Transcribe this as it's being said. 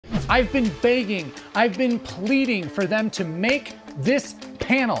I've been begging, I've been pleading for them to make this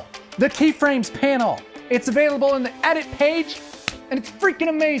panel, the Keyframes panel. It's available in the edit page and it's freaking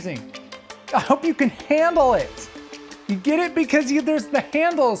amazing. I hope you can handle it. You get it? Because there's the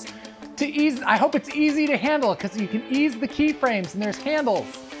handles to ease. I hope it's easy to handle because you can ease the keyframes and there's handles.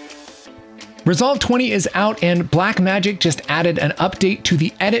 Resolve 20 is out and Blackmagic just added an update to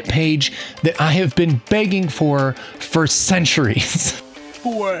the edit page that I have been begging for centuries.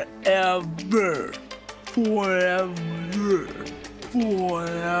 Forever. Forever.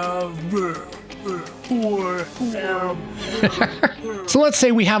 Forever. So let's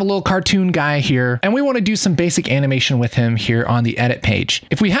say we have a little cartoon guy here and we want to do some basic animation with him here on the edit page.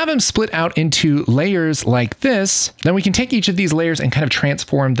 If we have him split out into layers like this, then we can take each of these layers and kind of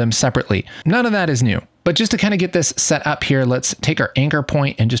transform them separately. None of that is new. But just to kind of get this set up here, let's take our anchor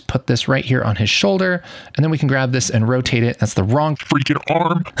point and just put this right here on his shoulder. And then we can grab this and rotate it. That's the wrong freaking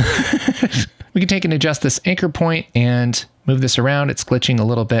arm. We can take and adjust this anchor point and move this around. It's glitching a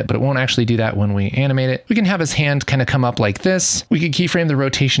little bit, but it won't actually do that when we animate it. We can have his hand kind of come up like this. We could keyframe the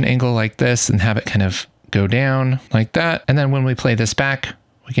rotation angle like this and have it kind of go down like that. And then when we play this back,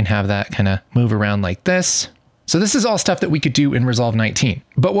 we can have that kind of move around like this. So this is all stuff that we could do in Resolve 19.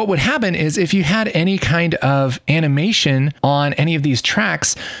 But what would happen is if you had any kind of animation on any of these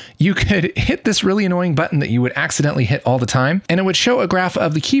tracks, you could hit this really annoying button that you would accidentally hit all the time, and it would show a graph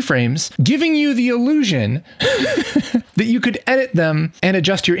of the keyframes, giving you the illusion that you could edit them and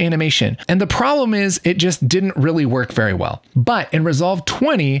adjust your animation. And the problem is it just didn't really work very well. But in Resolve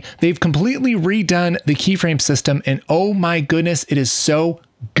 20, they've completely redone the keyframe system, and oh my goodness, it is so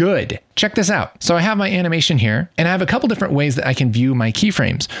good. Check this out. So I have my animation here and I have a couple different ways that I can view my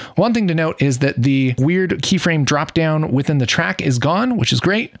keyframes. One thing to note is that the weird keyframe drop down within the track is gone, which is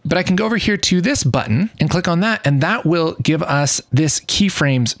great, but I can go over here to this button and click on that, and that will give us this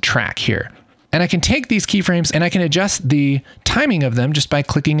keyframes track here. And I can take these keyframes and I can adjust the timing of them just by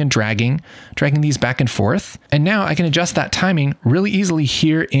clicking and dragging these back and forth. And now I can adjust that timing really easily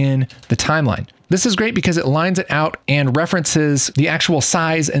here in the timeline. This is great because it lines it out and references the actual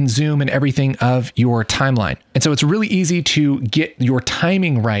size and zoom and everything of your timeline. And so it's really easy to get your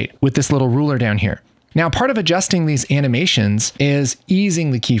timing right with this little ruler down here. Now, part of adjusting these animations is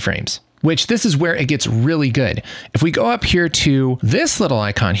easing the keyframes, which this is where it gets really good. If we go up here to this little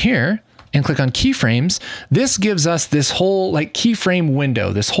icon here, and click on keyframes, this gives us this whole like keyframe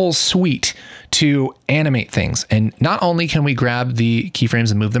window, this whole suite to animate things. And not only can we grab the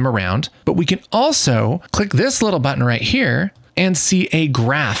keyframes and move them around, but we can also click this little button right here and see a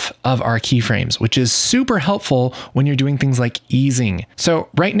graph of our keyframes, which is super helpful when you're doing things like easing. So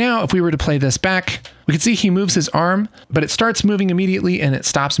right now, if we were to play this back, we can see he moves his arm, but it starts moving immediately and it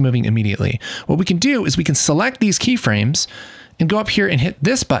stops moving immediately. What we can do is we can select these keyframes and go up here and hit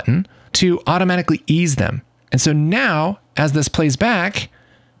this button to automatically ease them. And so now, as this plays back,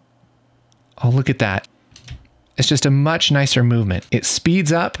 oh, look at that. It's just a much nicer movement. It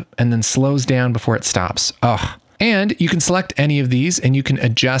speeds up and then slows down before it stops. Oh, and you can select any of these and you can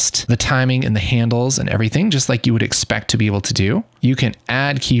adjust the timing and the handles and everything just like you would expect to be able to do. You can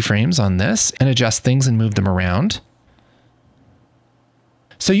add keyframes on this and adjust things and move them around.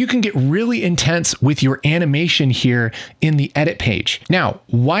 So you can get really intense with your animation here in the edit page. Now,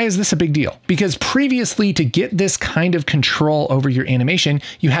 why is this a big deal? Because previously, to get this kind of control over your animation,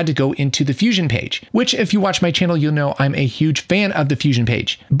 you had to go into the Fusion page, which if you watch my channel, you'll know I'm a huge fan of the Fusion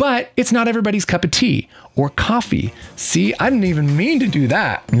page, but it's not everybody's cup of tea or coffee. See, I didn't even mean to do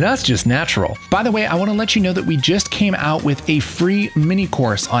that. That's just natural. By the way, I want to let you know that we just came out with a free mini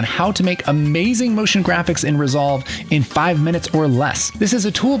course on how to make amazing motion graphics in Resolve in 5 minutes or less. This is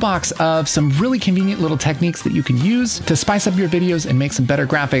a toolbox of some really convenient little techniques that you can use to spice up your videos and make some better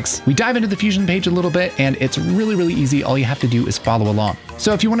graphics. We dive into the Fusion page a little bit and it's really, really easy. All you have to do is follow along.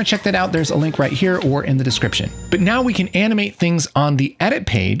 So if you want to check that out, there's a link right here or in the description. But now we can animate things on the edit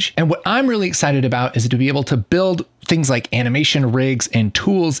page. And what I'm really excited about is to be able to build things like animation rigs and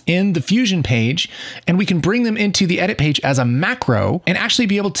tools in the Fusion page, and we can bring them into the edit page as a macro and actually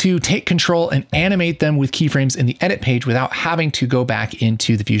be able to take control and animate them with keyframes in the edit page without having to go back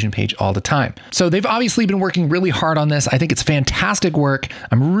into the Fusion page all the time. So they've obviously been working really hard on this. I think it's fantastic work.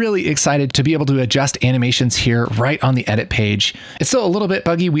 I'm really excited to be able to adjust animations here right on the edit page. It's still a little bit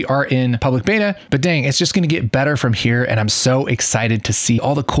buggy. We are in public beta, but dang, it's just going to get better from here. And I'm so excited to see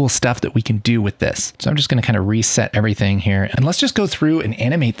all the cool stuff that we can do with this. So I'm just going to kind of reset everything here and let's just go through and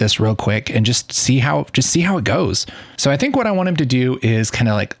animate this real quick and just see how it goes. So I think what I want him to do is kind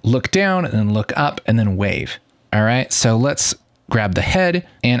of like look down and then look up and then wave. All right, so let's grab the head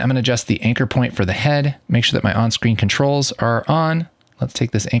and I'm going to adjust the anchor point for the head. Make sure that my on-screen controls are on. let's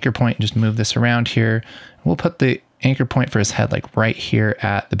take this anchor point and just move this around here. We'll put the anchor point for his head like right here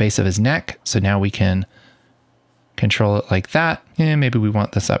at the base of his neck. So now we can control it like that. And maybe we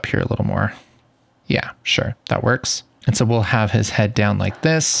want this up here a little more. Yeah, sure, that works. And so we'll have his head down like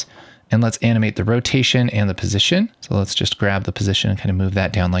this. And let's animate the rotation and the position. So let's just grab the position and kind of move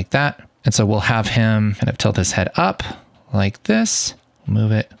that down like that. And so we'll have him kind of tilt his head up like this.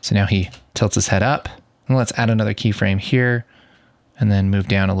 Move it. So now he tilts his head up. And let's add another keyframe here and then move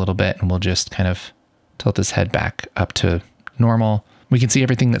down a little bit. And we'll just kind of tilt his head back up to normal. We can see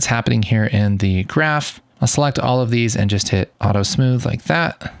everything that's happening here in the graph. I'll select all of these and just hit auto smooth like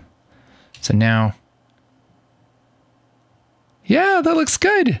that. So now, yeah, that looks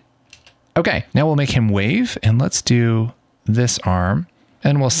good. Okay, now we'll make him wave, and let's do this arm.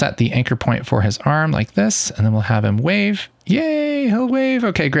 And we'll set the anchor point for his arm like this, and then we'll have him wave. Yay, he'll wave.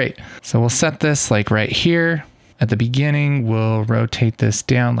 Okay, great. So we'll set this like right here. At the beginning, we'll rotate this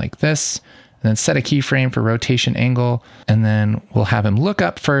down like this, and then set a keyframe for rotation angle. And then we'll have him look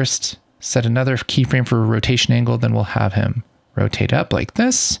up first, set another keyframe for rotation angle. Then we'll have him rotate up like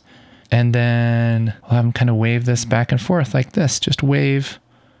this. And then we'll have him kind of wave this back and forth like this. Just wave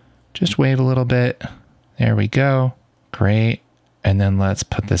a little bit. There we go. Great. And then let's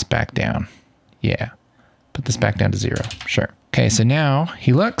put this back down. Yeah. Put this back down to 0. Sure. Okay, so now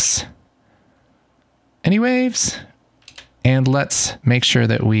he looks and he waves. And let's make sure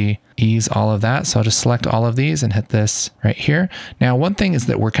that we ease all of that. So I'll just select all of these and hit this right here. Now, one thing is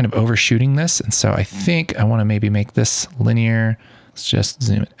that we're kind of overshooting this. And so I think I want to maybe make this linear. Let's just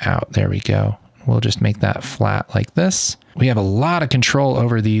zoom it out. There we go. We'll just make that flat like this. We have a lot of control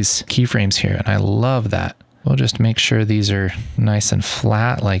over these keyframes here, and I love that. We'll just make sure these are nice and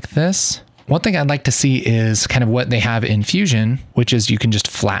flat like this. One thing I'd like to see is kind of what they have in Fusion, which is you can just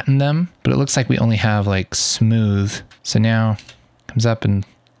flatten them, but it looks like we only have like smooth. So now comes up and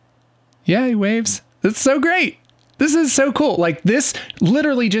yeah, he waves. That's so great. This is so cool. Like this,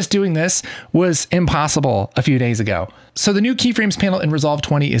 literally just doing this was impossible a few days ago. So the new keyframes panel in Resolve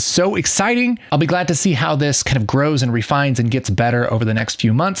 20 is so exciting. I'll be glad to see how this kind of grows and refines and gets better over the next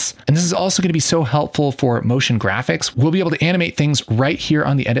few months. And this is also going to be so helpful for motion graphics. We'll be able to animate things right here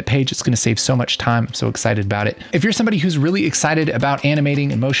on the edit page. It's going to save so much time. I'm so excited about it. If you're somebody who's really excited about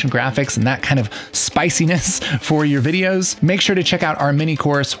animating and motion graphics and that kind of spiciness for your videos, make sure to check out our mini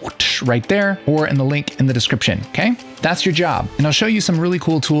course right there or in the link in the description. Okay? That's your job. And I'll show you some really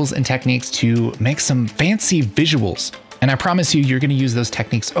cool tools and techniques to make some fancy visuals. And I promise you, you're going to use those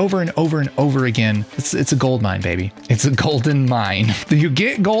techniques over and over and over again. It's a gold mine, baby. It's a golden mine. You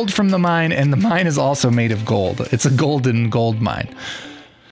get gold from the mine, and the mine is also made of gold. It's a golden gold mine.